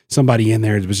somebody in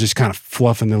there was just kind of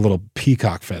fluffing their little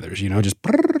peacock feathers,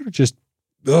 just,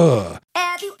 ugh.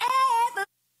 Have you ever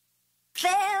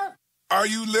felt? Are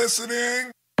you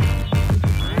listening?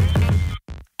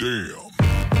 Damn.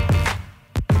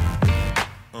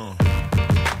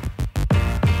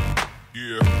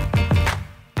 Yeah.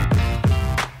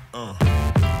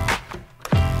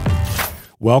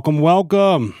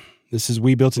 Welcome. This is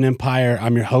We Built an Empire.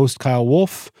 I'm your host, Kyle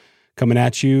Wolff, coming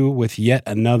at you with yet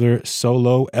another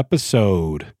solo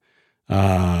episode.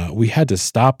 We had to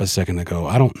stop a second ago.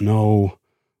 I don't know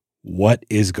what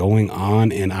is going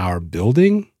on in our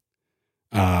building,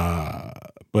 but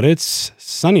it's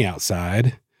sunny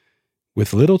outside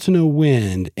with little to no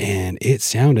wind, and it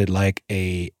sounded like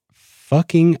a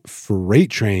fucking freight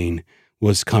train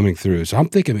was coming through. So I'm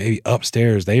thinking maybe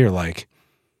upstairs they are like,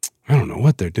 I don't know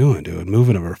what they're doing, dude.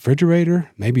 Moving a refrigerator,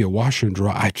 maybe a washer and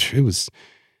dryer. It was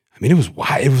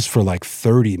for like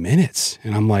 30 minutes.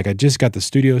 And I'm like, I just got the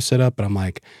studio set up, and I'm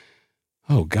like,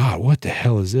 oh God, what the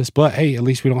hell is this? But hey, at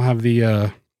least we don't have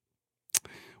the,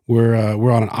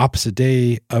 we're on an opposite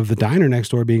day of the diner next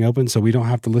door being open, so we don't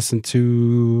have to listen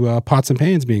to pots and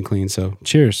pans being cleaned. So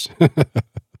cheers.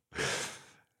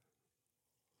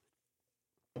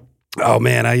 Oh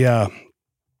man, I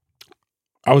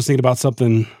was thinking about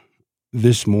something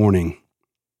this morning,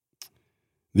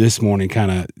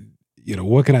 kind of,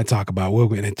 what can I talk about?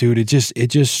 And dude, it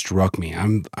just struck me.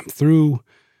 I'm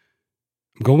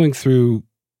going through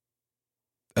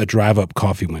a drive-up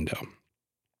coffee window,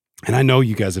 and I know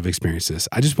you guys have experienced this.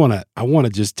 I want to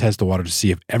just test the water to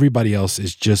see if everybody else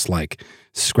is just like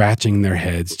scratching their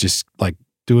heads, just like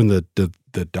doing the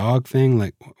dog thing.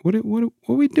 Like, what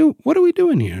we do? What are we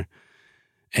doing here?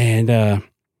 And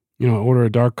order a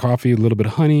dark coffee, a little bit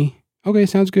of honey. Okay,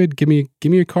 sounds good. Give me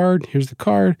your card. Here's the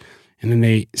card. And then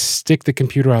they stick the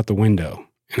computer out the window.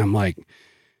 And I'm like,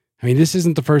 I mean, this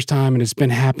isn't the first time, and it's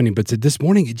been happening, but this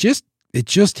morning it just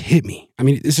hit me. I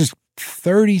mean, this is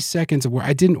 30 seconds of where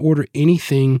I didn't order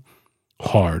anything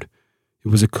hard. It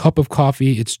was a cup of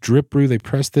coffee. It's drip brew. They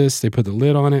press this, they put the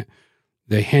lid on it.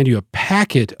 They hand you a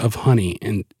packet of honey,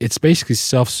 and it's basically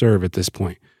self-serve at this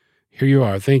point. Here you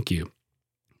are. Thank you.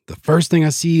 The first thing I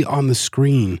see on the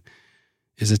screen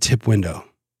is a tip window.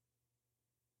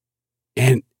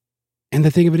 And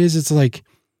the thing of it is, it's like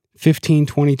 15,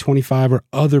 20, 25 or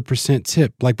other percent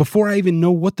tip. Like before I even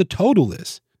know what the total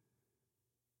is.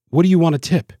 What do you want to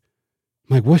tip?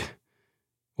 I'm like, what?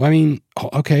 Well, I mean,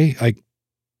 okay. Like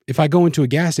if I go into a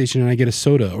gas station and I get a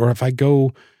soda, or if I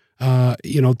go,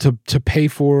 to pay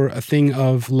for a thing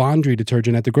of laundry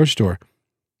detergent at the grocery store,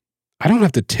 I don't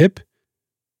have to tip.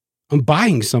 I'm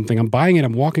buying something. I'm buying it.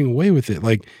 I'm walking away with it.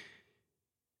 Like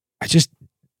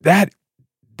that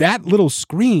little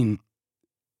screen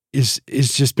is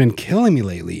just been killing me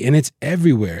lately, and it's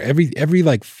everywhere. Every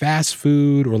like fast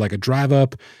food or like a drive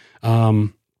up,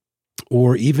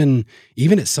 or even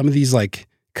at some of these like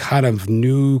kind of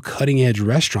new cutting edge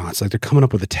restaurants, like they're coming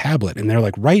up with a tablet and they're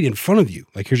like right in front of you.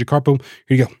 Like, here's your card, boom,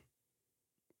 here you go.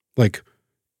 Like,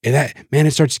 and that, man,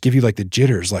 it starts to give you like the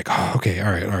jitters. Like, oh, okay,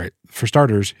 all right. For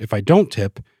starters, if I don't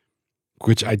tip,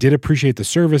 which I did appreciate the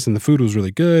service and the food was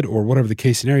really good, or whatever the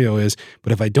case scenario is,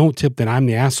 but if I don't tip, then I'm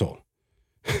the asshole.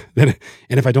 And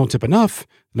if I don't tip enough,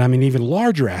 then I'm an even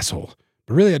larger asshole.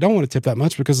 But really, I don't want to tip that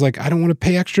much because like I don't want to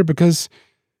pay extra because,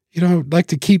 I'd like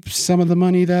to keep some of the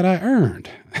money that I earned.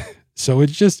 So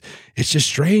it's just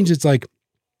strange. It's like,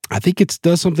 I think it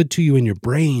does something to you in your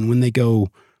brain when they go,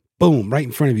 boom, right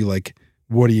in front of you. Like,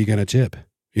 what are you going to tip?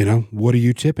 What are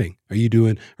you tipping? Are you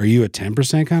a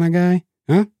 10% kind of guy?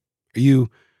 Huh?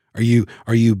 Are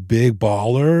you big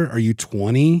baller? Are you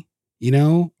 20?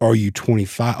 Or are you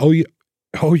 25?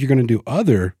 You're going to do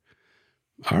other.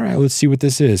 All right, let's see what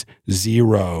this is.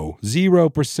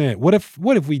 0%. What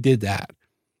if we did that?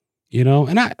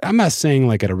 And I'm not saying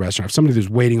like at a restaurant, if somebody who's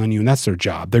waiting on you and that's their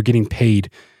job, they're getting paid.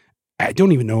 I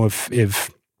don't even know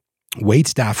if wait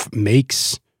staff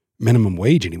makes minimum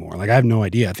wage anymore. Like I have no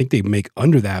idea. I think they make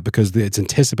under that because it's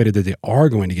anticipated that they are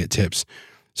going to get tips.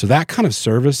 So that kind of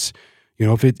service,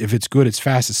 if it's good, it's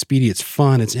fast, it's speedy, it's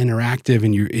fun, it's interactive,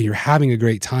 and you're having a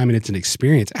great time and it's an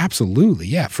experience. Absolutely.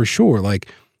 Yeah, for sure. Like,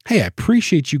 hey, I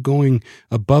appreciate you going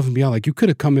above and beyond. Like you could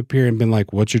have come up here and been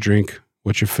like, what's your drink?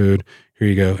 What's your food? Here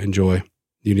you go. Enjoy.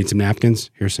 You need some napkins?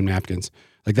 Here's some napkins.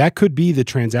 Like that could be the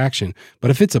transaction.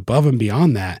 But if it's above and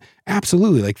beyond that,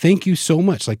 absolutely. Like, thank you so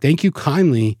much. Like, thank you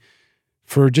kindly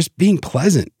for just being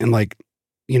pleasant and like,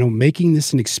 making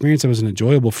this an experience that was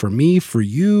enjoyable for me, for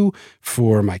you,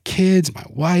 for my kids, my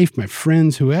wife, my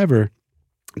friends, whoever.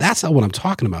 That's not what I'm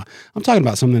talking about. I'm talking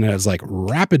about something that is like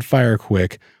rapid fire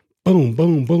quick. Boom,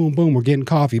 boom, boom, boom. We're getting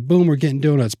coffee. Boom, we're getting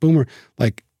donuts. Boom, we're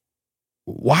like,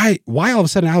 why all of a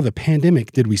sudden out of the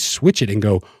pandemic did we switch it and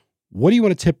go, what do you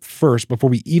want to tip first before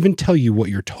we even tell you what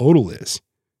your total is?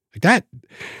 Like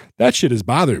that shit is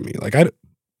bothering me. Like I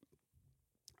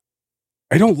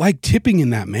don't like tipping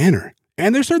in that manner.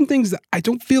 And there's certain things that I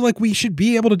don't feel like we should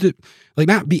be able to do, like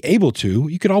not be able to.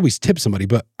 You could always tip somebody,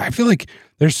 but I feel like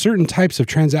there's certain types of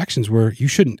transactions where you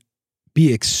shouldn't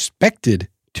be expected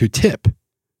to tip.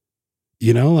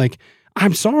 You know, like,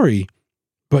 I'm sorry,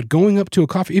 but going up to a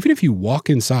coffee, even if you walk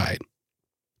inside,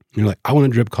 you're like, I want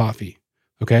to drip coffee.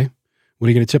 Okay. What are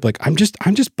you going to tip? Like, I'm just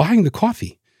buying the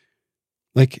coffee.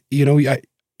 Like, you know,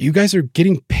 you guys are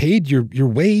getting paid your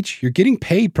wage. You're getting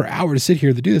paid per hour to sit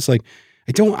here to do this. Like,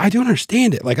 I don't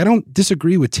understand it. Like, I don't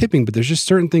disagree with tipping, but there's just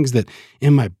certain things that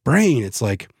in my brain, it's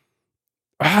like,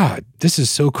 this is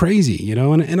so crazy, you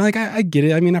know? And like, I get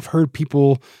it. I mean, I've heard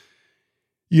people,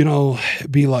 you know,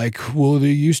 be like, well,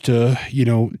 they used to, you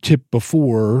know, tip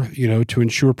before, you know, to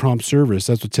ensure prompt service.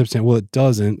 That's what tips stand. Well, it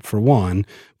doesn't, for one.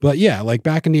 But yeah, like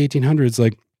back in the 1800s,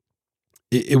 like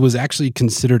it was actually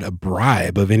considered a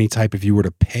bribe of any type if you were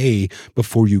to pay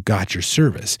before you got your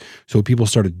service. So people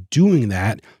started doing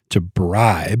that to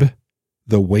bribe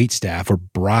the wait staff or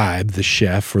bribe the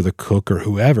chef or the cook or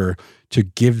whoever to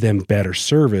give them better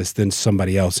service than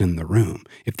somebody else in the room.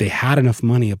 If they had enough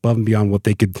money above and beyond what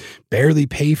they could barely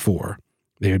pay for,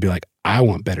 they would be like, I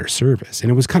want better service.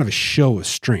 And it was kind of a show of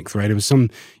strength, right? It was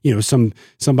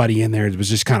somebody in there that was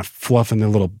just kind of fluffing their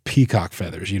little peacock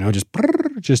feathers, you know, just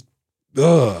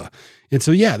ugh. And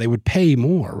so, yeah, they would pay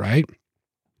more, right?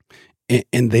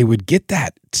 And they would get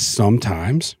that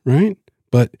sometimes, right?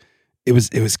 But it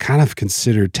was kind of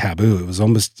considered taboo. It was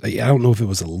almost, I don't know if it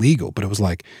was illegal, but it was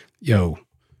like, yo,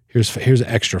 here's an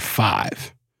extra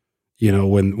 $5, you know,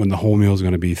 when the whole meal is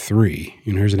going to be $3,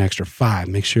 you know, here's an extra $5.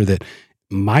 Make sure that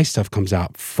my stuff comes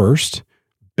out first,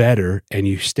 better, and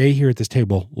you stay here at this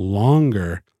table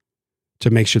longer to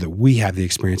make sure that we have the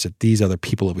experience that these other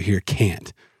people over here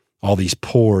can't. All these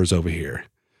pores over here,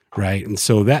 right? And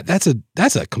so that's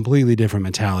a completely different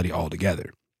mentality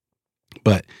altogether.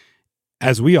 But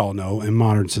as we all know, in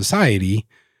modern society,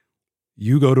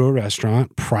 you go to a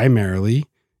restaurant primarily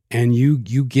and you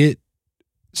get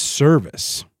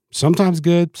service. Sometimes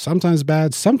good, sometimes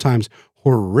bad, sometimes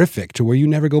horrific to where you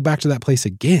never go back to that place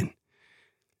again.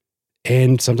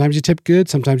 And sometimes you tip good,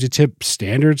 sometimes you tip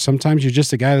standard, sometimes you're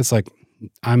just a guy that's like,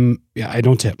 I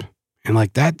don't tip. And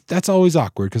like that's always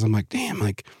awkward because I'm like, damn,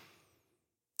 like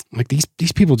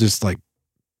these people just like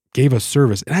gave us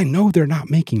service. And I know they're not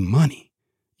making money,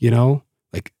 you know,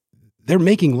 like they're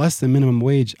making less than minimum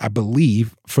wage, I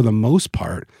believe, for the most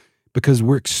part, because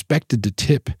we're expected to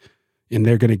tip and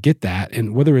they're going to get that.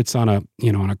 And whether it's on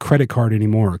a credit card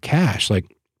anymore or cash,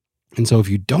 like, and so if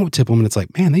you don't tip them and it's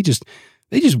like, man, they just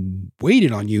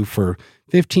waited on you for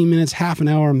 15 minutes, half an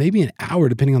hour, maybe an hour,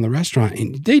 depending on the restaurant.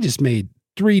 And they just made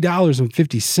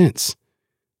 $3.50.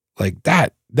 Like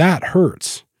that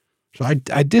hurts. So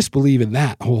I disbelieve in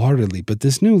that wholeheartedly. But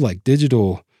this new like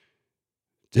digital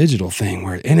thing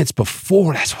where, and it's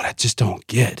before, that's what I just don't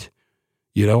get.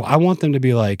 You know, I want them to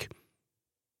be like,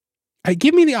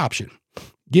 give me the option.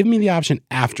 Give me the option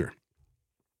after.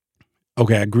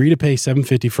 Okay, I agree to pay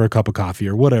 $7.50 for a cup of coffee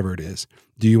or whatever it is.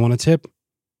 Do you want a tip?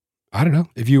 I don't know.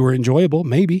 If you were enjoyable,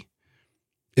 maybe.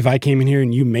 If I came in here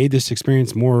and you made this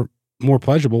experience more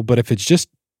pleasurable, but if it's just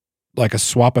like a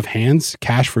swap of hands,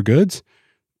 cash for goods,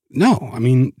 no. I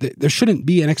mean, there shouldn't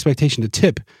be an expectation to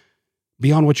tip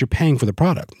beyond what you're paying for the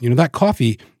product. You know, that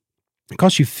coffee, it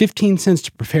costs you 15 cents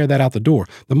to prepare that out the door.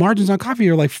 The margins on coffee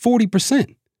are like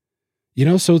 40%. You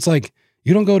know, so it's like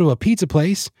you don't go to a pizza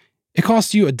place. It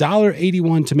costs you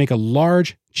 $1.81 to make a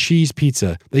large cheese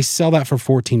pizza. They sell that for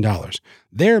 $14.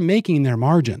 They're making their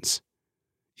margins.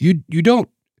 You don't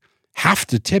have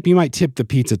to tip. You might tip the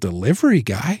pizza delivery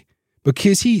guy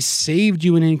because he saved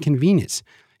you an inconvenience.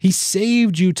 He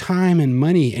saved you time and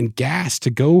money and gas to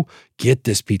go get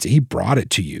this pizza. He brought it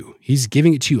to you. He's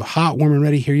giving it to you hot, warm, and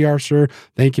ready. Here you are, sir.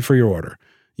 Thank you for your order.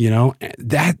 You know,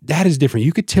 that is different.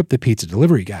 You could tip the pizza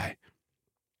delivery guy.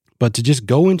 But to just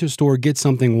go into a store, get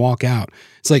something, walk out.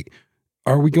 It's like,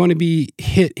 are we going to be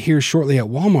hit here shortly at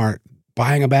Walmart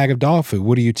buying a bag of dog food?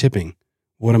 What are you tipping?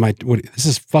 This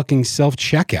is fucking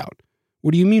self-checkout.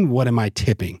 What do you mean, what am I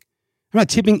tipping? I'm not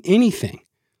tipping anything.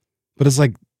 But it's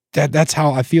like, that's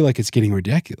how I feel like it's getting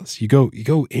ridiculous. You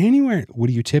go anywhere.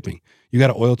 What are you tipping? You got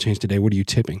an oil change today. What are you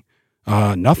tipping?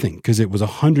 Nothing, because it was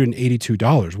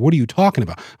 $182. What are you talking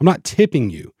about? I'm not tipping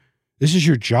you. This is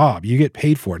your job. You get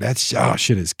paid for it.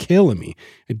 Shit is killing me.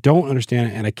 I don't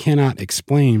understand it, and I cannot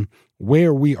explain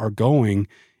where we are going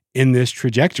in this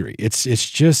trajectory. It's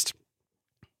just,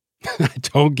 I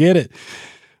don't get it.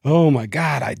 Oh my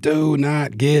God, I do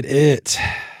not get it.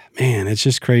 Man, it's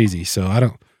just crazy. So I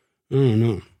don't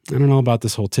know. I don't know about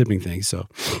this whole tipping thing. So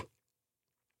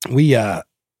we had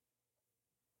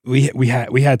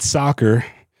soccer.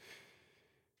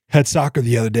 Had soccer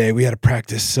the other day. We had a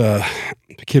practice. The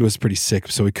kid was pretty sick,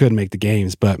 so we couldn't make the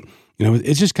games. But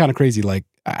it's just kind of crazy. Like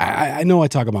I know I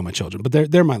talk about my children, but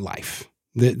they're my life.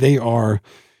 They are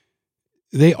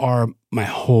my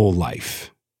whole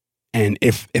life. And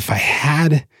if I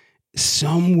had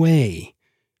some way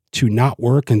to not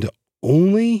work and to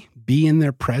only be in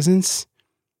their presence,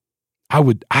 I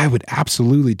would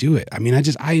absolutely do it. I mean,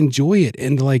 I enjoy it.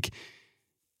 And like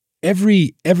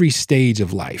every stage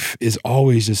of life is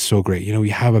always just so great. You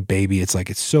have a baby, it's like,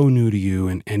 it's so new to you.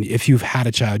 And if you've had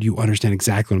a child, you understand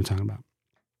exactly what I'm talking about.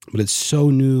 But it's so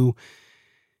new.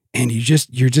 And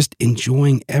you're just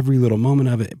enjoying every little moment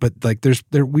of it. But like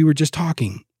we were just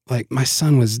talking, like my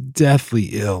son was deathly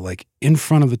ill, like in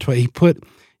front of the toilet.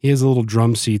 He has a little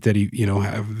drum seat that he,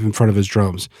 have in front of his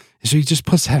drums. And so he just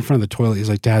puts that in front of the toilet. He's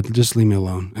like, Dad, just leave me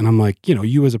alone. And I'm like,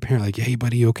 you as a parent, like, hey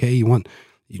buddy, you okay? You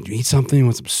need something? You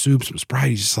want some soup, some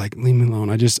Sprite? He's just like, leave me alone.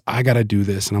 I got to do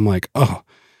this. And I'm like, oh,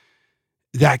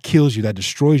 that kills you. That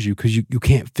destroys you because you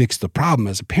can't fix the problem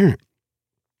as a parent.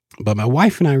 But my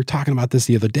wife and I were talking about this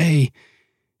the other day,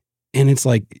 and it's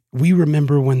like, we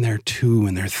remember when they're 2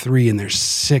 and they're 3 and they're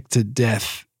sick to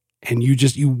death, and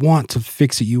you want to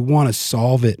fix it. You want to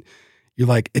solve it. You're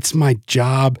like, it's my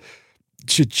job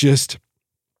to just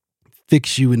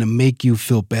fix you and to make you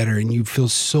feel better. And you feel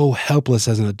so helpless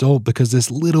as an adult because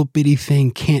this little bitty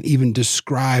thing can't even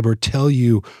describe or tell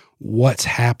you what's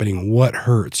happening, what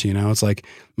hurts. It's like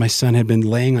my son had been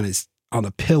laying on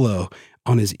a pillow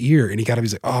on his ear, and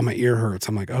he's like, oh, my ear hurts.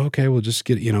 I'm like, oh, okay, we'll just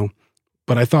get it,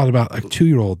 But I thought about a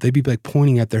 2-year-old, they'd be like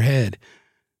pointing at their head,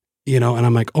 and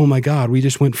I'm like, oh my God, we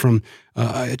just went from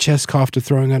a chest cough to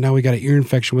throwing up. Now we got an ear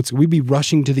infection. We'd be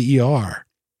rushing to the ER.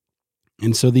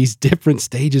 And so these different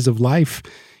stages of life,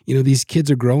 these kids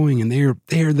are growing and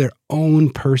they're their own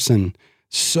person.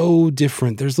 So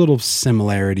different. There's little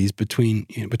similarities between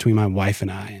my wife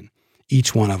and I and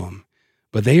each one of them,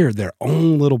 but they are their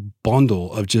own little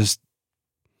bundle of just,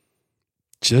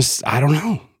 I don't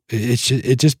know.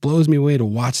 It just blows me away to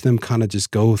watch them kind of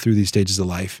just go through these stages of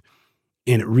life.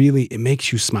 And it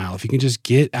makes you smile. If you can just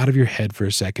get out of your head for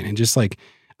a second and just like,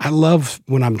 I love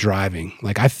when I'm driving.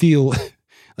 Like I feel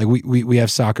like we have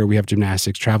soccer, we have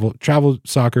gymnastics, travel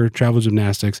soccer, travel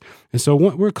gymnastics. And so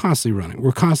we're constantly running.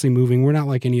 We're constantly moving. We're not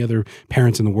like any other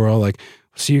parents in the world. Like,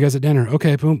 see you guys at dinner.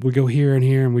 Okay, boom, we go here and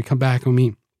here and we come back and we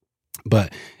meet.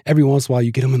 But every once in a while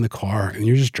you get them in the car and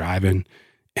you're just driving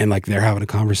and like they're having a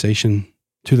conversation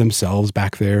to themselves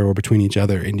back there or between each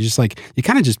other. And you're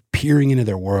kind of just peering into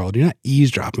their world. You're not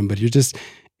eavesdropping, but it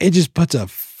just puts a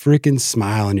freaking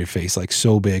smile on your face, like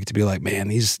so big to be like, man,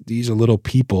 these are little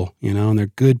people, and they're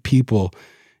good people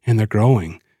and they're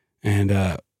growing.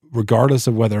 And regardless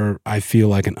of whether I feel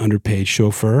like an underpaid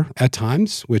chauffeur at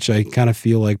times, which I kind of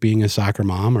feel like being a soccer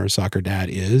mom or a soccer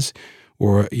dad is,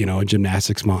 or, a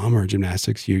gymnastics mom or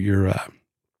gymnastics, you're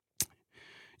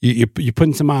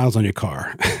putting some miles on your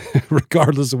car,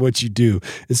 regardless of what you do.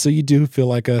 And so you do feel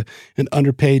like an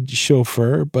underpaid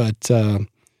chauffeur, but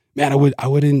man, I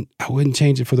wouldn't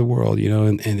change it for the world,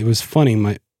 And it was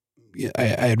funny. I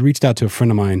had reached out to a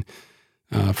friend of mine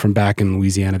from back in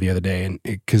Louisiana the other day, and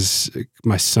because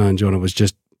my son Jonah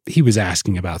he was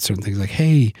asking about certain things, like,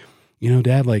 hey,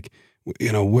 Dad, like,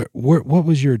 what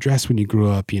was your address when you grew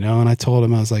up, And I told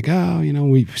him, I was like, oh,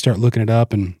 we start looking it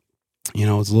up, and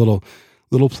it's a little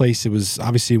place. It was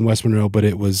obviously in West Monroe, but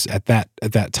it was at that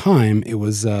time, it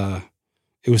was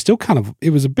still it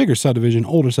was a bigger subdivision,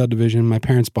 older subdivision. My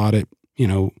parents bought it, I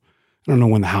don't know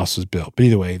when the house was built, but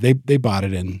either way, they bought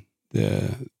it in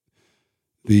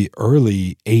the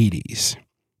early 80s.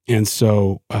 And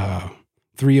so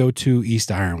 302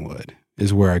 East Ironwood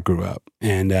is where I grew up.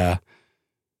 And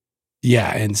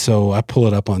and so I pull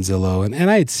it up on Zillow, and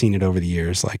I had seen it over the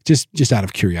years, like just out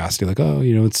of curiosity, like, oh,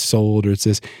 it's sold or it's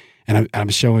this. And I'm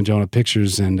showing Jonah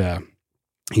pictures, and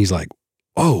he's like,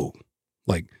 whoa,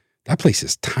 like that place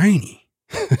is tiny.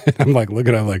 I'm like,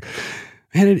 looking at him like,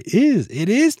 man, it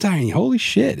is tiny. Holy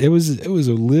shit. It was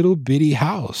a little bitty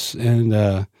house.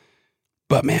 And,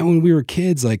 but man, when we were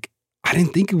kids, like, I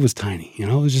didn't think it was tiny, it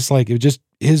was just like, it just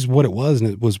is what it was. And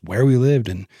it was where we lived.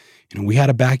 And, we had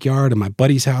a backyard, and my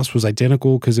buddy's house was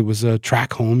identical because it was a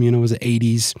track home, it was an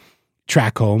 80s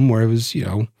track home where it was, there's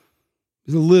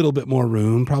a little bit more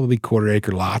room, probably 1/4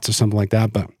 acre lots or something like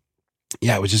that. But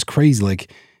yeah, it was just crazy.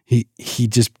 Like he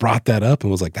just brought that up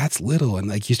and was like, that's little. And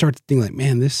like, you start to think like,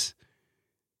 man,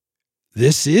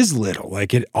 this is little.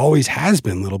 Like it always has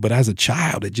been little, but as a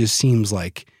child, it just seems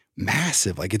like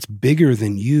massive. Like it's bigger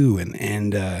than you.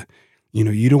 And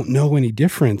you don't know any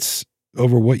difference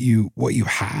over what you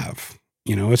have.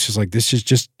 It's just like, this is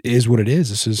just is what it is.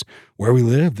 This is where we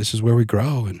live. This is where we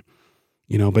grow. And,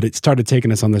 but it started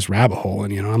taking us on this rabbit hole.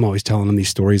 And, I'm always telling them these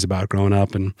stories about growing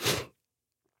up. And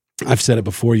I've said it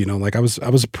before, like I was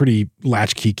a pretty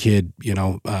latchkey kid,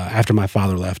 after my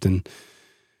father left. And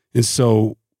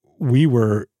so we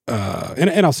were,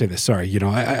 and I'll say this, sorry,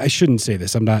 I shouldn't say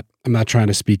this. I'm not trying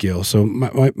to speak ill. So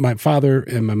my father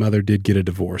and my mother did get a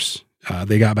divorce.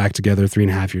 They got back together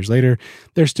 3.5 years later.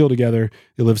 They're still together.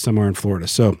 They live somewhere in Florida.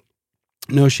 So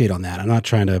no shade on that. I'm not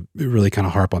trying to really kind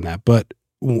of harp on that. But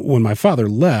when my father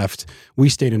left, we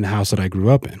stayed in the house that I grew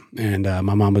up in. And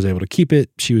my mom was able to keep it.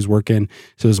 She was working.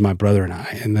 So it was my brother and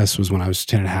I. And this was when I was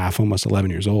 10 and a half, almost 11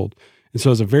 years old. And so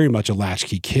I was very much a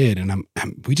latchkey kid. And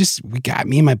we got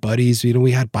me and my buddies,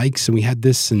 we had bikes and we had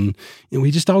this and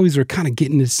we just always were kind of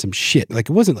getting into some shit. Like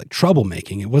it wasn't like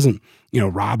troublemaking. It wasn't,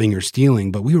 robbing or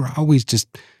stealing, but we were always just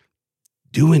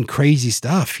doing crazy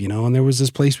stuff, and there was this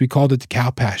place, we called it the cow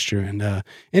pasture. And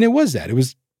it was that. It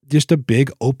was just a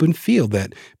big open field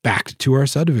that backed to our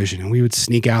subdivision. And we would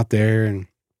sneak out there and,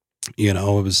 it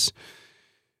was,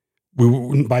 we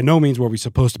were, by no means were we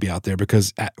supposed to be out there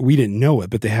because we didn't know it,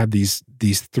 but they had these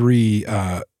 3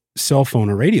 cell phone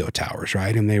or radio towers,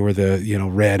 right? And they were the,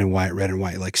 red and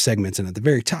white like segments. And at the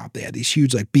very top, they had these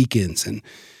huge like beacons and,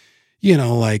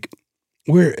 like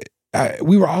we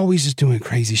were always just doing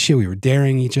crazy shit. We were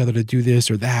daring each other to do this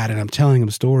or that. And I'm telling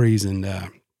them stories and,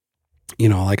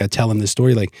 like I tell them this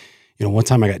story, like, one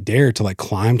time I got dared to like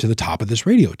climb to the top of this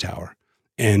radio tower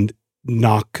and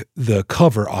knock the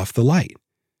cover off the light.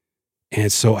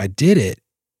 And so I did it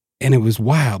and it was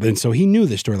wild. And so he knew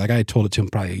this story. Like I had told it to him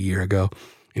probably a year ago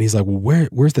and he's like, well,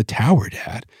 where's the tower,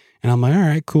 Dad? And I'm like, all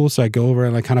right, cool. So I go over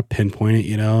and I kind of pinpoint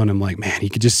it, and I'm like, man, you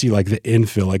could just see like the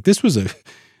infill. Like this was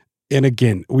and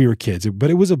again, we were kids, but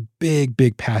it was a big,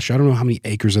 big pasture. I don't know how many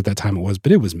acres at that time it was,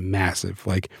 but it was massive.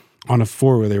 Like on a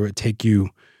 4-wheeler, it would take you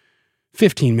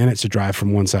 15 minutes to drive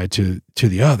from one side to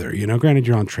the other. Granted,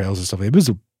 you're on trails and stuff. It was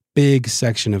a big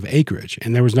section of acreage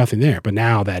and there was nothing there. But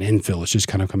now that infill is just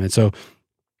kind of coming in. So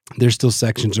there's still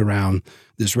sections around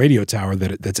this radio tower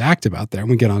that's active out there. And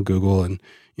we get on Google and,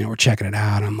 we're checking it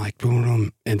out. And I'm like, boom,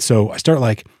 boom. And so I start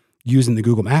like using the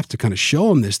Google Maps to kind of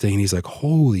show him this thing. And he's like,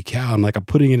 holy cow. I'm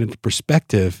putting it into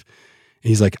perspective. And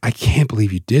he's like, I can't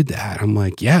believe you did that. I'm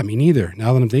like, yeah, me neither.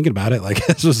 Now that I'm thinking about it, like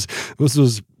this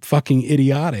was fucking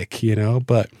idiotic,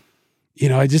 but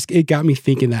it got me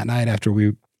thinking that night after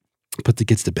we put the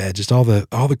kids to bed, just all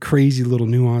the crazy little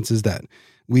nuances that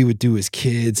we would do as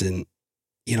kids. And,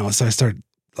 so I started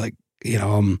like,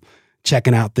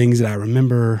 checking out things that I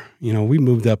remember. We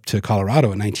moved up to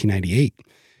Colorado in 1998.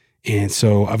 And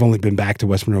so I've only been back to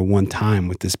West Monroe one time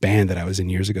with this band that I was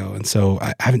in years ago. And so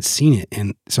I haven't seen it.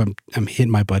 And so I'm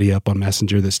hitting my buddy up on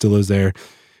Messenger that still is there. And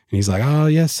he's like, oh,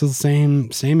 yes, still the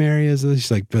same areas.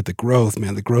 He's like, but the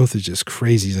growth is just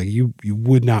crazy. He's like, you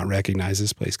would not recognize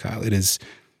this place, Kyle. It is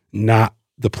not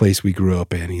the place we grew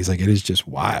up in. He's like, it is just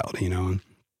wild,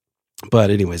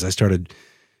 But anyways, I started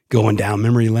going down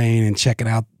memory lane and checking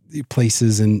out the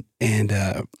places. And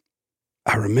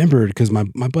I remembered because my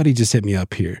buddy just hit me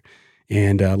up here.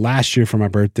 And last year for my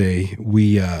birthday,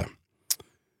 we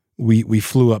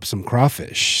flew up some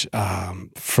crawfish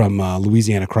from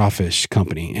Louisiana Crawfish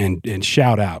Company. And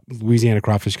shout out, Louisiana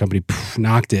Crawfish Company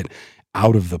knocked it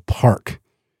out of the park.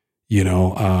 We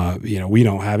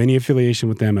don't have any affiliation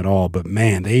with them at all, but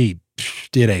man, they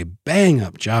did a bang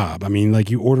up job. I mean,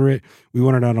 like you order it, we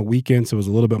wanted it on a weekend, so it was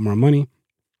a little bit more money.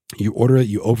 You order it,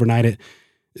 you overnight it,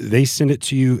 they send it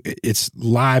to you. It's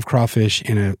live crawfish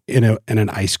in an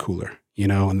ice cooler,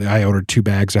 and I ordered 2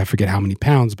 bags. I forget how many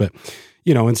pounds, but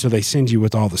and so they send you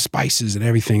with all the spices and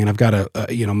everything. And I've got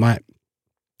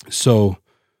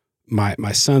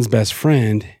my son's best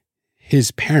friend,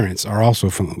 his parents are also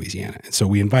from Louisiana. And so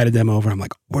we invited them over. I'm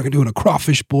like, we're going to do a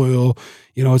crawfish boil.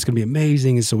 It's going to be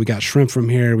amazing. And so we got shrimp from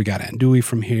here. We got andouille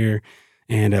from here.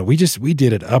 And we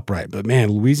did it upright. But man,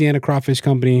 Louisiana Crawfish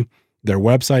Company, their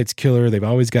website's killer. They've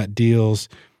always got deals.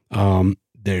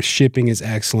 Their shipping is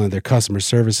excellent. Their customer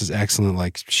service is excellent.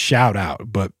 Like shout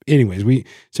out. But anyways, we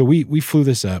flew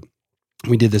this up.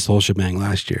 We did this whole shebang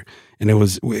last year, and it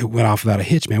went off without a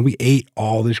hitch, man. We ate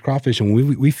all this crawfish, and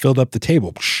we filled up the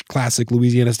table, classic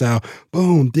Louisiana style.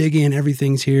 Boom, dig in,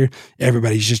 everything's here.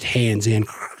 Everybody's just hands in.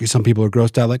 Some people are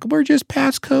grossed out, like we're just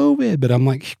past COVID, but I'm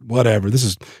like, whatever. This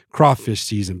is crawfish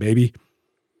season, baby.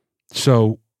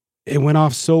 So it went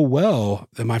off so well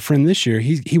that my friend this year,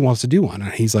 he wants to do one,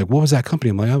 and he's like, "What was that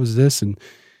company?" I'm like, "I was this," and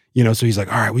So he's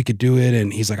like, all right, we could do it.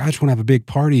 And he's like, I just want to have a big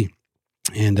party.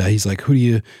 And he's like, who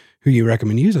do you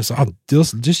recommend use? I said, I'll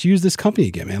just use this company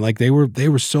again, man. Like they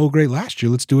were so great last year.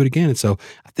 Let's do it again. And so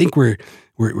I think we're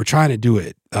trying to do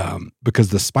it because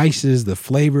the spices, the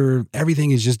flavor,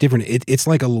 everything is just different. It's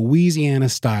like a Louisiana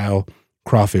style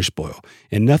crawfish boil,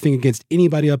 and nothing against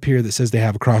anybody up here that says they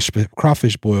have a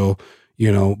crawfish boil,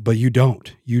 but you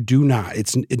don't. You do not.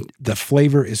 The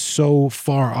flavor is so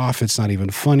far off. It's not even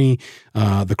funny.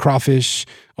 The crawfish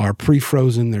are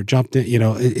pre-frozen. They're jumped in.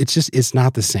 It's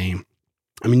not the same.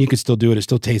 I mean, you could still do it. It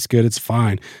still tastes good. It's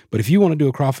fine. But if you want to do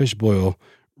a crawfish boil,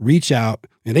 reach out.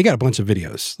 And they got a bunch of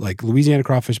videos. Like Louisiana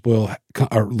Crawfish Boil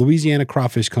or Louisiana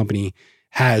Crawfish Company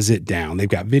has it down. They've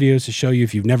got videos to show you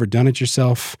if you've never done it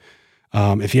yourself.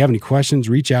 If you have any questions,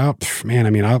 reach out. Man, I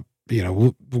mean,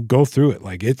 we'll go through it.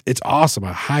 Like it's awesome.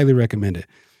 I highly recommend it.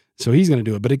 So he's going to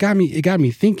do it. But it got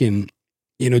me thinking,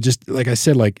 just like I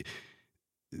said, like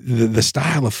the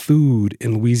style of food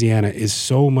in Louisiana is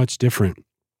so much different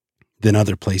than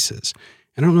other places.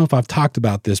 And I don't know if I've talked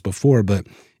about this before, but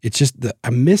it's just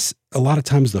I miss a lot of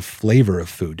times the flavor of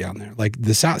food down there. Like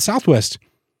the Southwest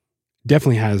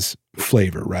definitely has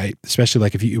flavor, right? Especially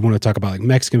like if you want to talk about like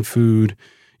Mexican food,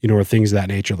 or things of that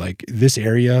nature. Like this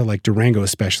area, like Durango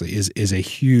especially, is a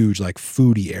huge like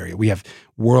foodie area. We have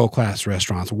world-class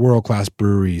restaurants, world-class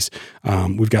breweries.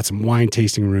 We've got some wine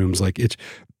tasting rooms.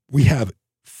 We have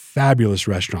fabulous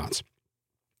restaurants.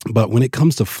 But when it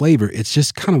comes to flavor, it's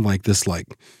just kind of like this,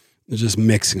 like just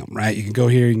mixing them, right? You can go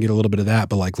here, you can get a little bit of that.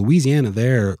 But like Louisiana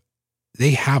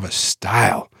they have a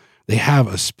style. They have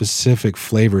a specific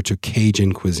flavor to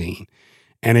Cajun cuisine.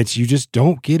 And you just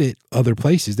don't get it other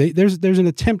places. There's an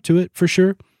attempt to it for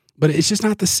sure, but it's just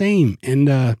not the same.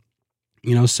 And,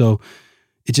 so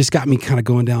it just got me kind of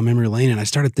going down memory lane. And I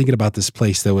started thinking about this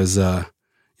place that was,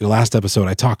 last episode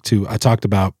I talked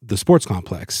about the sports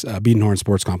complex, Beadenhorn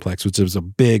Sports Complex, which was a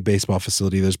big baseball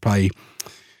facility. There's probably,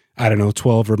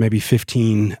 12 or maybe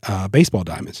 15 baseball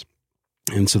diamonds.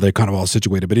 And so they're kind of all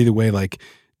situated. But either way, like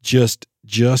just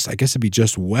I guess it'd be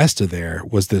just west of there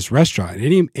was this restaurant.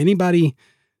 Anybody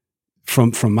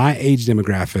from my age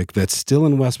demographic that's still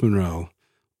in West Monroe,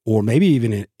 or maybe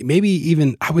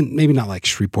even I wouldn't, maybe not like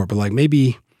Shreveport, but like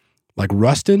maybe like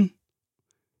Ruston.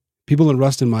 People in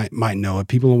Ruston might know it.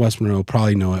 People in West Monroe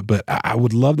probably know it, but I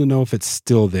would love to know if it's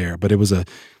still there. But it was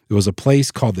a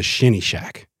place called the Shinny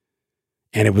Shack,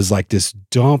 and it was like this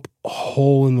dump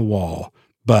hole in the wall.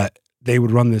 But they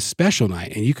would run this special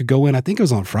night, and you could go in. I think it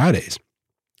was on Fridays.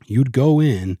 You'd go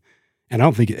in, and I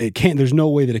don't think it can. There's no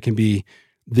way that it can be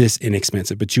this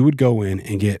inexpensive. But you would go in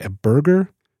and get a burger,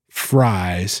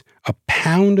 fries, a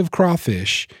pound of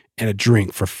crawfish, and a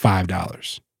drink for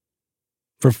 $5.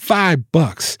 For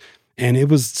 $5. And it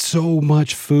was so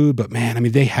much food, but man, I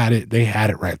mean, they had it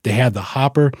right. They had the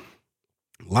hopper,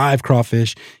 live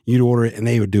crawfish. You'd order it and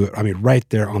they would do it. I mean, right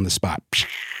there on the spot.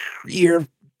 Your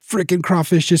freaking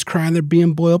crawfish just crying, they're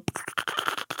being boiled,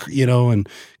 and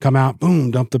come out, boom,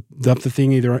 dump the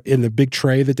thing either in the big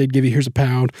tray that they'd give you, here's a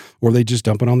pound, or they just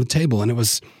dump it on the table. And it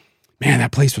was, man,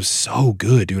 that place was so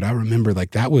good, dude. I remember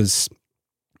like that was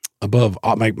above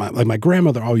my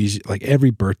grandmother always, like every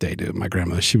birthday, dude, my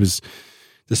grandmother, she was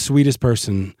the sweetest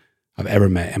person I've ever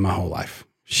met in my whole life.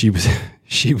 She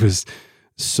was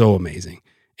so amazing.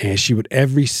 And she would,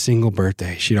 every single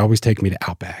birthday, she'd always take me to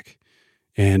Outback.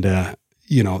 And,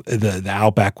 the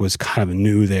Outback was kind of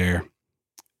new there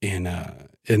in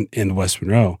West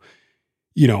Monroe.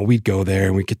 We'd go there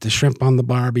and we'd get the shrimp on the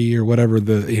Barbie or whatever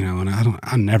and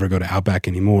I never go to Outback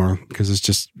anymore because it's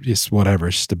just whatever.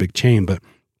 It's just a big chain. But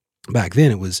back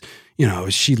then it was,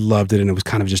 she loved it and it was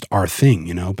kind of just our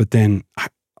thing, but then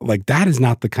that is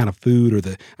not the kind of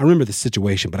food I remember the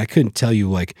situation, but I couldn't tell you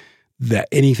like that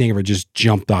anything ever just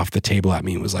jumped off the table at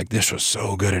me and was like, this was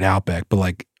so good at Outback. But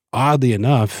like oddly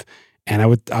enough, and I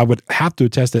would have to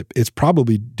attest that it's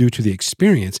probably due to the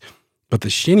experience, but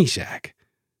the Shinny Shack,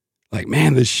 like,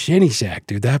 man, the Shinny Shack,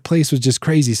 dude, that place was just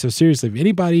crazy. So seriously, if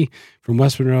anybody from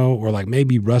West Monroe or like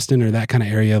maybe Ruston or that kind of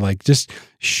area, like just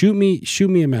shoot me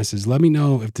a message. Let me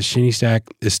know if the Shinny Shack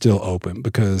is still open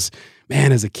because,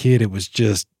 man, as a kid, it was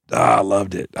just, I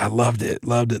loved it. I loved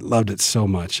it so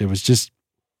much. It was just,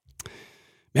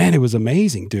 man, it was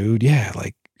amazing, dude. Yeah,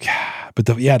 like, but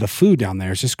the food down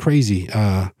there is just crazy.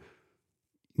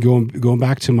 Going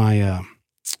back to my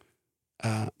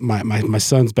my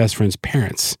son's best friend's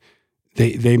parents,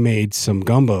 they made some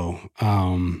gumbo.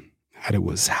 It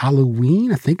was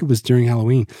Halloween. I think it was during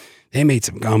Halloween. They made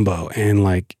some gumbo, and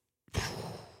like,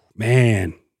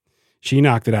 man, she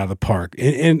knocked it out of the park.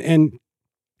 And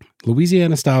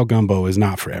Louisiana style gumbo is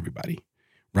not for everybody,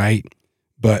 right?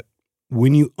 But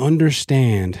when you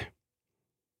understand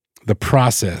the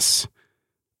process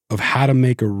of how to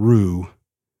make a roux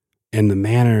and the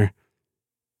manner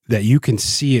that you can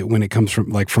see it when it comes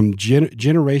from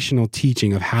generational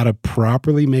teaching of how to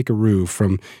properly make a roux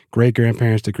from great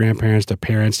grandparents to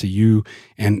parents to you.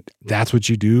 And that's what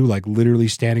you do, like literally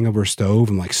standing over a stove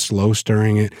and like slow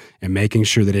stirring it and making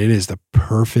sure that it is the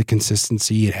perfect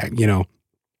consistency. It had,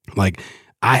 like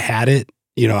I had it,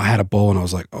 I had a bowl and I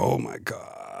was like, oh my God.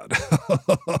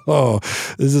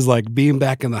 This is like being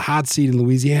back in the hot seat in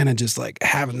Louisiana, just like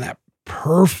having that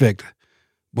perfect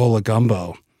bowl of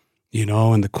gumbo,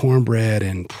 and the cornbread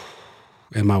and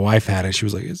my wife had it. She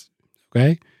was like, "It's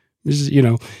okay." This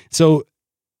is, so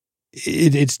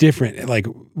it's different, like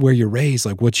where you're raised,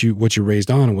 like what you're raised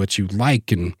on and what you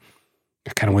like and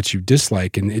kind of what you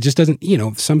dislike. And it just doesn't,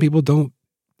 some people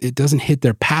it doesn't hit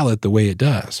their palate the way it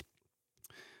does.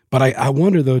 But I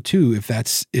wonder though too, if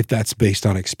that's based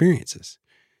on experiences.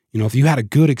 If you had a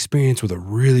good experience with a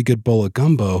really good bowl of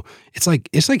gumbo, it's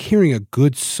like hearing a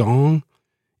good song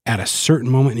at a certain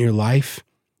moment in your life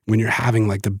when you're having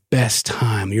like the best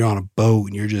time. You're on a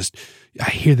boat and I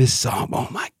hear this song. Oh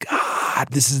my God,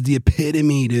 this is the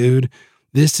epitome, dude.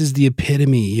 This is the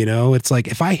epitome. It's like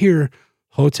if I hear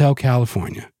Hotel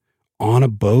California on a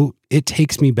boat, it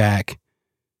takes me back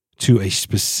to a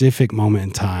specific moment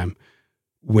in time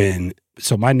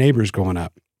so my neighbors growing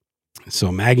up,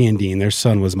 so Maggie and Dean, their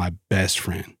son was my best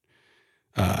friend.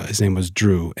 His name was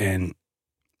Drew. And,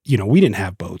 we didn't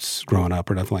have boats growing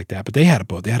up or nothing like that, but they had a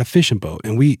boat. They had a fishing boat.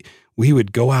 And we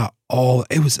would go out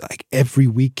it was like every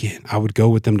weekend. I would go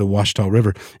with them to Washita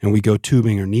River and we go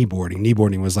tubing or kneeboarding.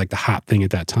 Kneeboarding was like the hot thing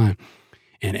at that time.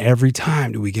 And every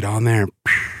time we get on there,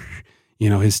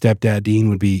 his stepdad,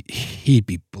 Dean, he'd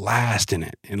be blasting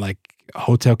it. And like,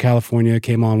 Hotel California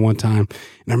came on one time,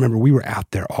 and I remember we were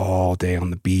out there all day on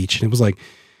the beach, and it was like,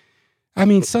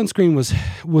 sunscreen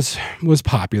was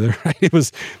popular, right? It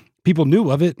was, people knew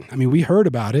of it. We heard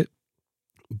about it,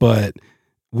 but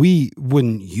we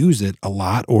wouldn't use it a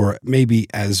lot, or maybe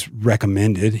as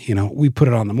recommended. We put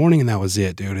it on in the morning, and that was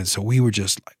it, dude. And so we were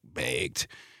just like baked,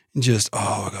 and just,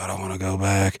 oh God, I want to go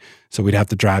back. So we'd have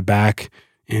to drive back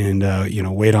and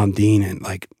wait on Dean, and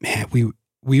like, man,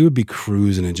 we would be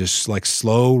cruising and just like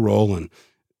slow rolling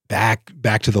back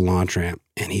to the launch ramp,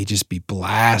 and he'd just be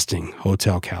blasting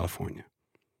Hotel California.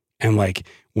 And like,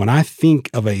 when I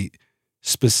think of a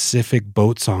specific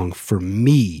boat song for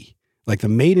me, like the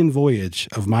maiden voyage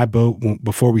of my boat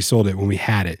before we sold it, when we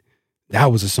had it,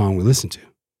 that was a song we listened to.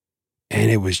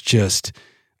 And it was just,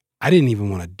 I didn't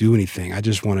even want to do anything. I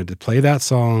just wanted to play that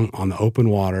song on the open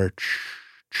water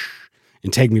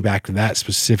and take me back to that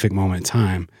specific moment in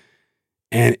time.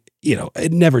 And,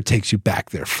 it never takes you back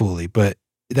there fully, but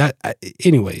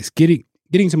anyways, getting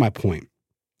to my point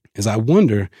is I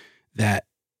wonder that,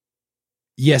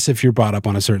 yes, if you're brought up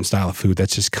on a certain style of food,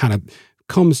 that's just kind of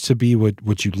comes to be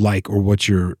what you like or what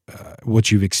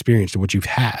you've experienced or what you've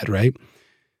had. Right.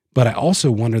 But I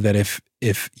also wonder that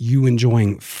if you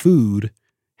enjoying food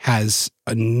has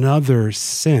another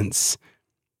sense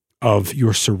of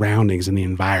your surroundings and the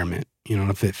environment,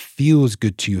 if it feels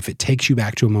good to you, if it takes you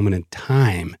back to a moment in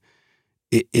time,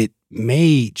 it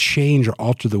may change or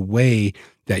alter the way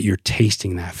that you're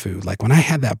tasting that food. Like when I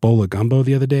had that bowl of gumbo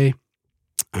the other day,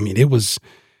 it was,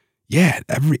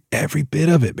 every bit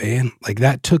of it, man. Like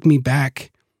that took me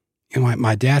back.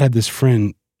 My dad had this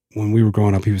friend when we were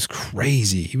growing up. He was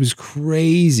crazy.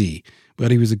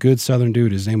 But he was a good Southern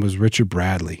dude. His name was Richard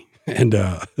Bradley. And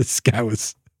this guy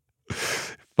was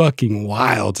fucking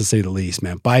wild, to say the least,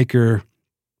 man. Biker,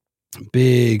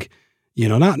 big,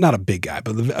 not a big guy,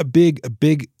 but a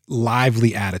big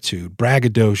lively attitude,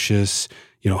 braggadocious,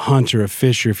 hunter, a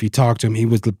fisher. If you talk to him, he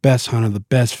was the best hunter, the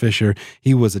best fisher.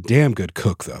 He was a damn good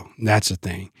cook, though. That's the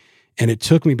thing. And it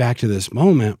took me back to this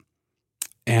moment,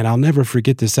 and I'll never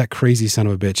forget this, that crazy son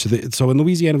of a bitch. So in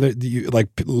Louisiana, like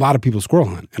a lot of people squirrel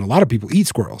hunt, and a lot of people eat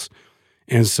squirrels.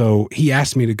 And so he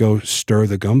asked me to go stir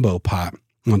the gumbo pot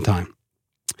one time.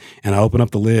 And I open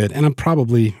up the lid, and I'm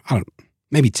probably,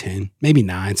 maybe 10, maybe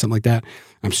 9, something like that.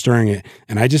 I'm stirring it,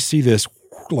 and I just see this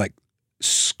like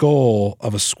skull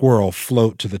of a squirrel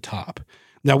float to the top.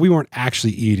 Now, we weren't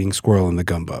actually eating squirrel in the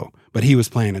gumbo, but he was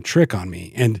playing a trick on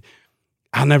me. And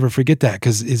I'll never forget that,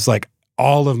 because it's like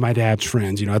all of my dad's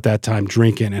friends, at that time,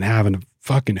 drinking and having a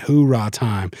fucking hoorah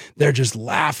time. They're just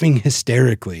laughing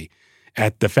hysterically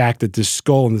at the fact that this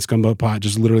skull in this gumbo pot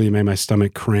just literally made my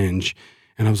stomach cringe.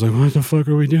 And I was like, what the fuck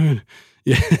are we doing?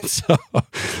 Yeah. So,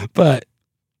 but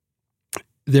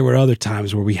there were other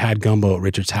times where we had gumbo at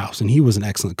Richard's house, and he was an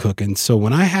excellent cook. And so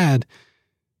when I had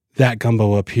that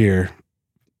gumbo up here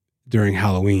during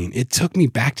Halloween, it took me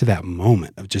back to that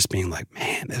moment of just being like,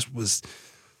 man, this was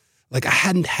like, I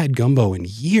hadn't had gumbo in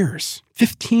years,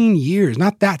 15 years,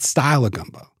 not that style of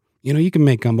gumbo. You know, you can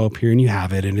make gumbo up here and you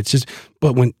have it. And it's just,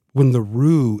 but when the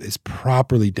roux is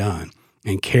properly done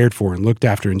and cared for and looked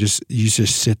after and you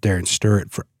just sit there and stir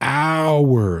it for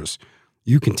hours,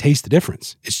 you can taste the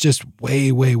difference. It's just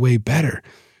way, way, way better.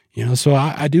 You know, so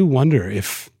I do wonder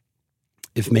if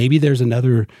maybe there's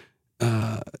another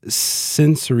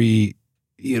sensory,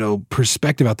 you know,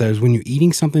 perspective out there is when you're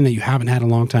eating something that you haven't had in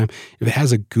a long time, if it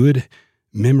has a good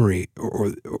memory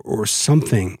or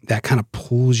something that kind of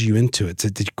pulls you into it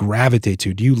to gravitate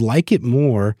to, do you like it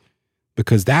more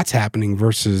because that's happening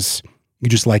versus you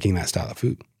just liking that style of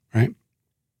food, right?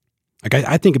 Like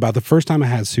I think about the first time I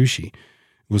had sushi, it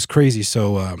was crazy.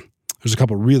 So there's a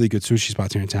couple of really good sushi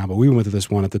spots here in town, but we went to this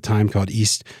one at the time called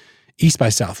East by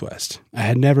Southwest. I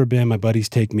had never been. My buddies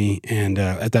take me, and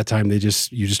at that time they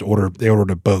ordered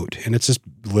a boat, and it's just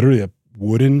literally a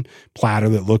wooden platter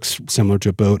that looks similar to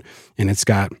a boat, and it's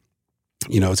got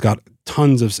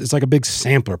tons of. It's like a big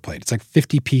sampler plate. It's like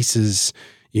 50 pieces,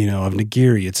 you know, of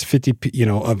nigiri. It's 50, you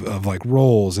know, of like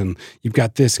rolls, and you've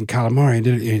got this and calamari,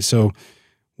 and so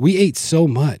we ate so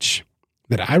much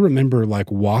that I remember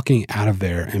like walking out of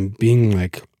there and being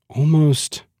like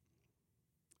almost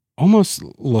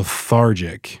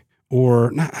lethargic, or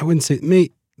not, I wouldn't say,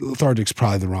 lethargic's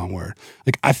probably the wrong word.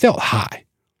 Like I felt high.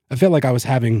 I felt like I was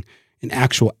having an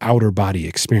actual outer body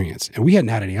experience, and we hadn't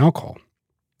had any alcohol,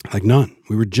 like none.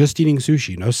 We were just eating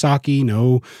sushi, no sake,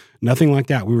 nothing like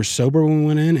that. We were sober when we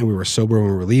went in, and we were sober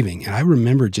when we were leaving. And I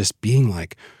remember just being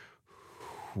like,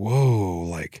 whoa,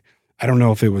 like, I don't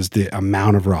know if it was the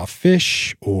amount of raw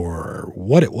fish or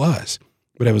what it was,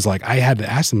 but it was like, I had to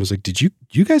ask them, I was like, did you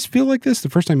guys feel like this the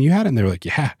first time you had it? And they were like,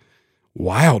 yeah,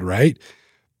 wild, right?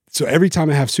 So every time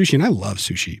I have sushi, and I love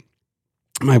sushi,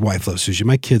 my wife loves sushi,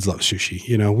 my kids love sushi.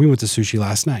 You know, we went to sushi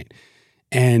last night,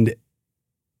 and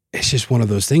it's just one of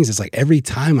those things. It's like every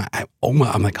time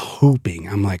I'm like hoping,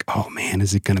 I'm like, oh man,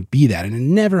 is it going to be that? And it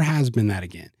never has been that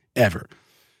again, ever.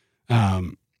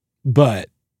 But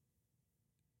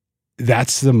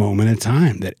that's the moment in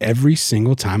time that every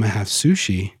single time I have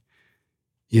sushi,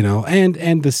 you know,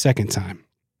 and the second time,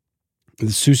 the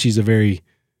sushi is a very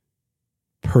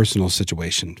personal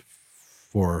situation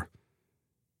for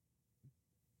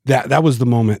that. That was the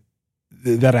moment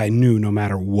that I knew no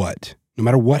matter what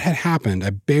had happened,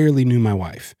 I barely knew my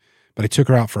wife, but I took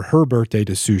her out for her birthday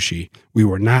to sushi. We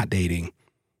were not dating.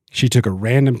 She took a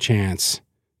random chance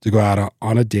to go out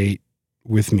on a date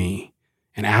with me.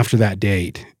 And after that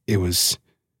date, it was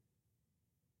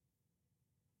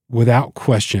without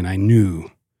question, I knew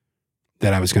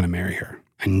that I was going to marry her.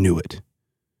 I knew it.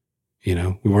 You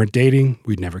know, we weren't dating.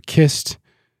 We'd never kissed.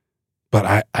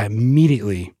 But I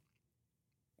immediately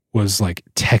was like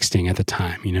texting at the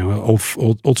time, you know, old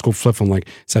school flip phone, like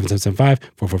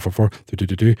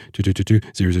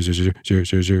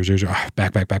 7775-4444-222-222-0000-000,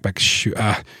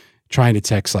 back, trying to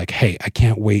text like, hey, I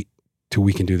can't wait till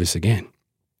we can do this again.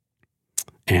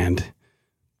 And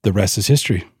the rest is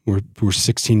history. We're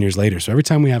 16 years later. So every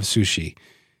time we have sushi,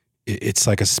 it's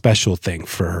like a special thing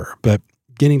for her. But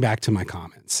getting back to my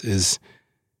comments is,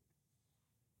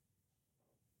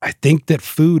 I think that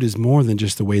food is more than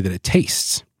just the way that it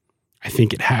tastes. I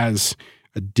think it has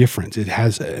a difference. It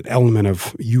has an element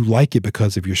of, you like it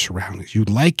because of your surroundings. You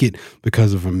like it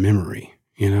because of a memory,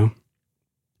 you know?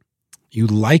 You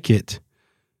like it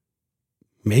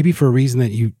maybe for a reason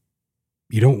that you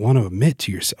don't want to admit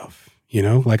to yourself, you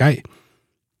know? Like I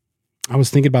was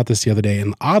thinking about this the other day,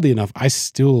 and oddly enough, I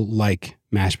still like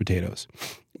mashed potatoes.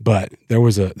 But there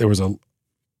was a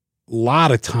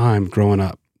lot of time growing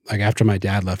up, like after my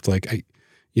dad left, like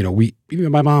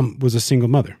my mom was a single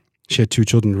mother. She had 2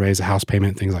 children to raise, a house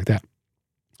payment, things like that.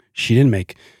 She didn't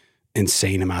make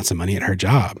insane amounts of money at her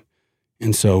job.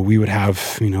 And so we would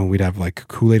have, we'd have like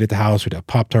Kool-Aid at the house, we'd have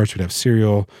Pop-Tarts, we'd have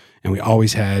cereal, and we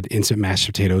always had instant mashed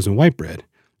potatoes and white bread.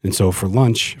 And so for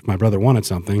lunch, if my brother wanted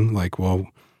something, like, well,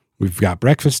 we've got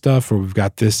breakfast stuff or we've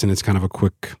got this, and it's kind of a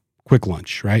quick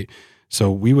lunch, right? So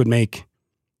we would make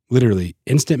literally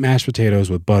instant mashed potatoes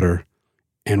with butter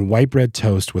and white bread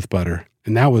toast with butter.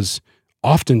 And that was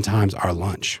oftentimes our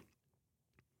lunch.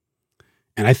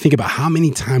 And I think about how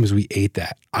many times we ate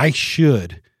that. I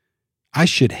should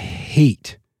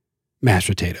hate mashed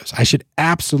potatoes. I should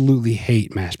absolutely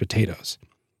hate mashed potatoes.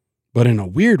 But in a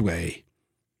weird way,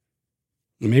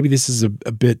 maybe this is a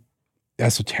bit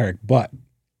esoteric, but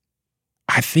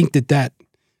I think that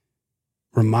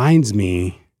reminds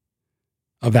me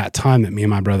of that time that me and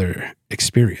my brother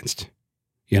experienced,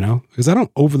 because I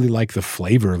don't overly like the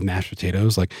flavor of mashed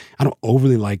potatoes. Like, I don't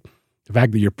overly like the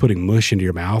fact that you're putting mush into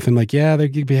your mouth and like, yeah,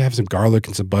 they have some garlic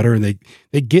and some butter and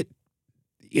they get,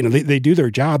 they do their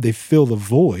job. They fill the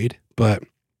void. But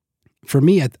for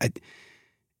me, I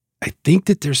think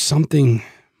that there's something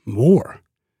more.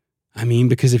 I mean,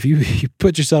 because if you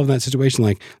put yourself in that situation,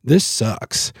 like this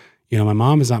sucks, my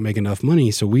mom is not making enough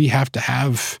money. So we have to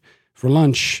have for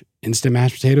lunch instant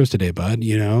mashed potatoes today, bud,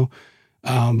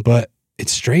 but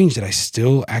it's strange that I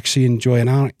still actually enjoy, and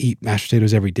I don't eat mashed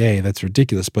potatoes every day. That's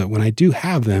ridiculous. But when I do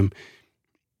have them,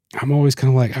 I'm always kind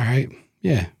of like, all right,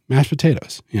 yeah, mashed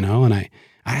potatoes, and I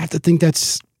have to think that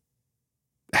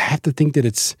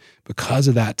it's because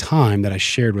of that time that I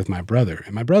shared with my brother.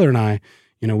 And my brother and I,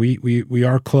 we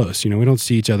are close. We don't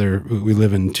see each other. We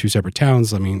live in two separate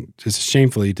towns. I mean, just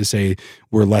shamefully to say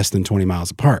we're less than 20 miles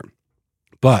apart.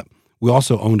 But we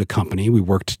also owned a company. We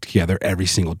worked together every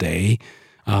single day,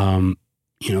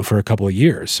 for a couple of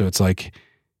years. So it's like,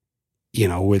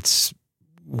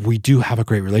 we do have a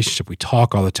great relationship. We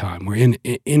talk all the time. We're in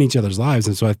each other's lives.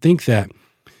 And so I think that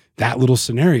little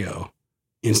scenario,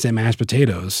 instant mashed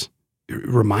potatoes, it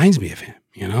reminds me of him,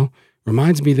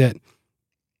 reminds me that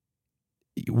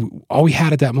all we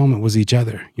had at that moment was each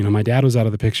other. My dad was out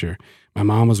of the picture. My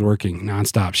mom was working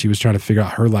nonstop. She was trying to figure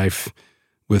out her life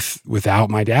without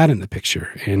my dad in the picture.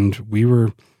 And we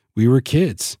were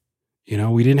kids,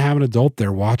 we didn't have an adult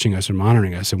there watching us or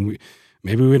monitoring us. And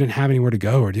maybe we didn't have anywhere to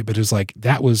go but it was like,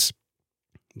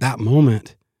 that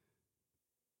moment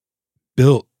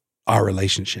built our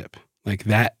relationship. Like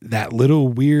that little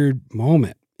weird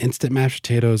moment, instant mashed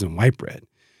potatoes and white bread,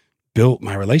 built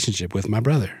my relationship with my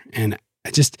brother. And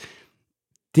I just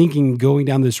going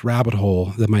down this rabbit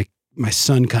hole that my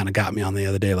son kind of got me on the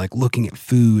other day, like looking at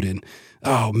food and,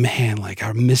 oh man, like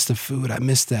I miss the food. I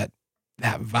miss that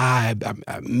vibe.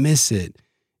 I miss it.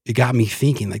 It got me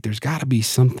thinking like there's got to be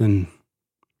something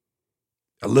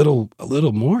a little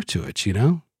more to it,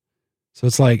 So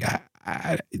it's like,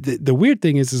 the weird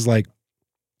thing is like,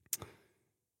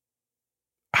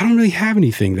 I don't really have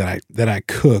anything that I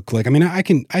cook. Like, I mean, I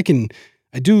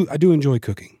do enjoy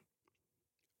cooking.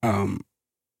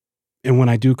 And when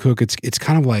I do cook, it's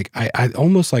kind of like, I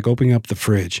almost like opening up the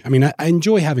fridge. I mean, I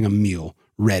enjoy having a meal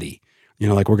ready,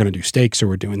 like we're going to do steaks or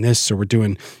we're doing this or we're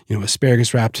doing,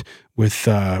 asparagus wrapped with,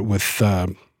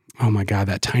 oh my God,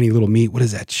 that tiny little meat. What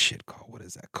is that shit called? What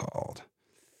is that called?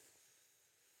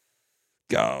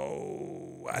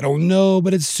 I don't know,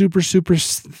 but it's super, super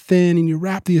thin and you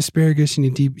wrap the asparagus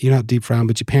and you're not deep fry them,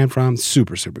 but you pan fry them.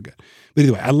 Super, super good. But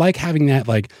either way, I like having that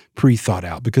like pre-thought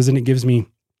out because then it gives me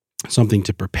something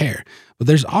to prepare. But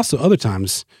there's also other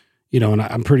times, and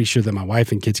I'm pretty sure that my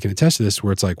wife and kids can attest to this,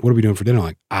 where it's like, what are we doing for dinner?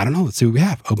 Like, I don't know. Let's see what we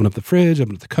have. Open up the fridge,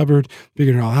 open up the cupboard,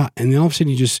 figure it all out. And then all of a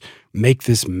sudden you just make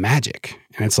this magic.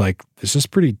 And it's like, this is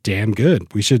pretty damn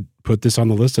good. We should put this on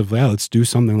the list of, let's do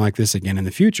something like this again in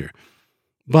the future.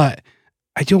 But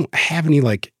I don't have any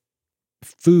like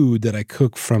food that I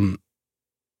cook from,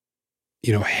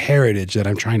 heritage that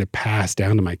I'm trying to pass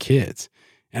down to my kids.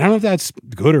 And I don't know if that's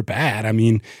good or bad. I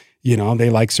mean, they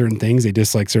like certain things, they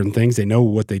dislike certain things. They know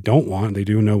what they don't want. They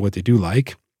do know what they do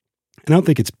like. And I don't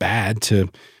think it's bad to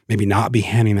maybe not be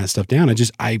handing that stuff down.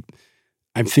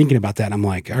 I'm thinking about that. And I'm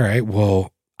like, all right,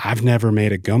 well, I've never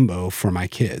made a gumbo for my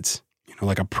kids,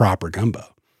 like a proper gumbo.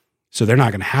 So they're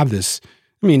not going to have this.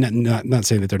 I mean, not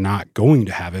saying that they're not going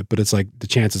to have it, but it's like the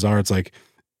chances are it's like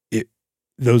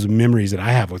those memories that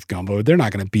I have with gumbo, they're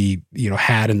not going to be,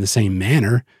 had in the same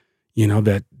manner,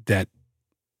 that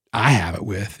I have it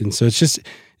with. And so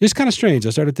it's kind of strange.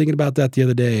 I started thinking about that the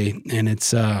other day and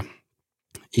it's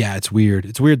weird.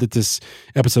 It's weird that this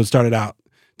episode started out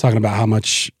talking about how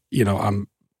much, I'm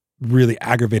really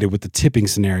aggravated with the tipping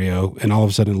scenario and all of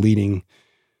a sudden leading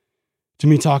to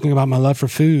me talking about my love for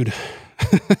food.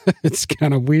 It's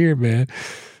kind of weird, man.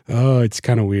 Oh, it's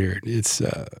kind of weird. It's,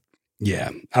 I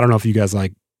don't know if you guys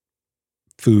like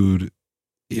food,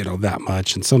 that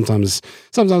much. And sometimes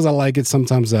I like it.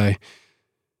 Sometimes I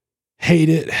hate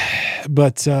it.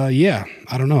 But,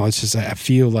 I don't know. It's just, I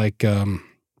feel like,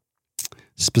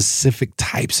 specific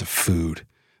types of food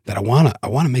that I want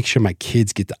to make sure my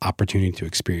kids get the opportunity to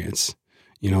experience,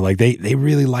 like they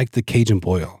really liked the Cajun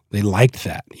boil. They liked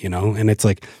that, and it's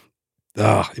like,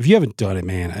 if you haven't done it,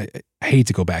 man, I hate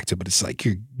to go back to it, but it's like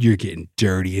you're getting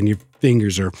dirty and your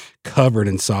fingers are covered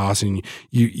in sauce and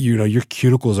your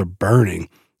cuticles are burning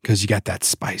because you got that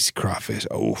spicy crawfish.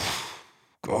 Oh,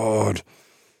 God.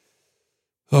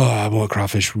 Oh, I want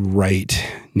crawfish right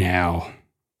now.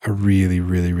 I really,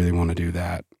 really, really want to do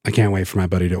that. I can't wait for my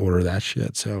buddy to order that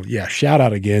shit. So yeah, shout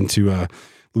out again to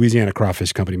Louisiana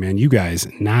Crawfish Company, man. You guys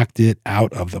knocked it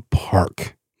out of the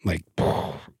park. Like,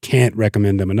 can't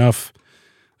recommend them enough.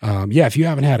 Yeah, if you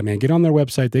haven't had it, man, get on their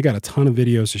website. They got a ton of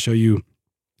videos to show you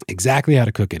exactly how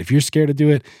to cook it. If you're scared to do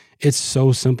it, it's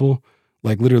so simple.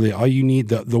 Like literally all you need,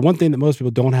 the one thing that most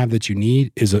people don't have that you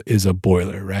need is a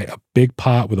boiler, right? A big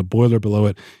pot with a boiler below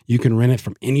it. You can rent it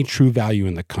from any True Value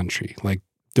in the country. Like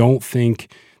don't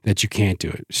think that you can't do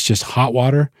it. It's just hot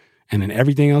water, and then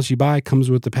everything else you buy comes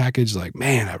with the package. Like,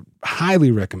 man, I highly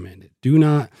recommend it. Do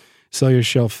not sell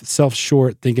yourself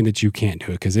short thinking that you can't do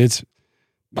it, because it's,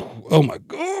 oh my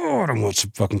God, I want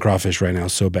some fucking crawfish right now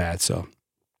so bad. So,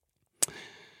 all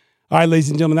right, ladies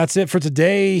and gentlemen, that's it for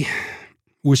today.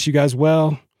 Wish you guys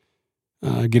well.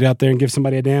 Get out there and give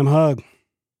somebody a damn hug.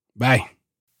 Bye.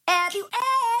 Have you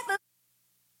ever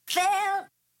felt?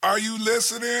 Are you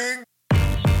listening?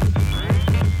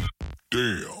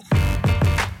 Damn.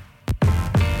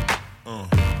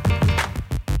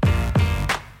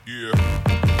 Yeah.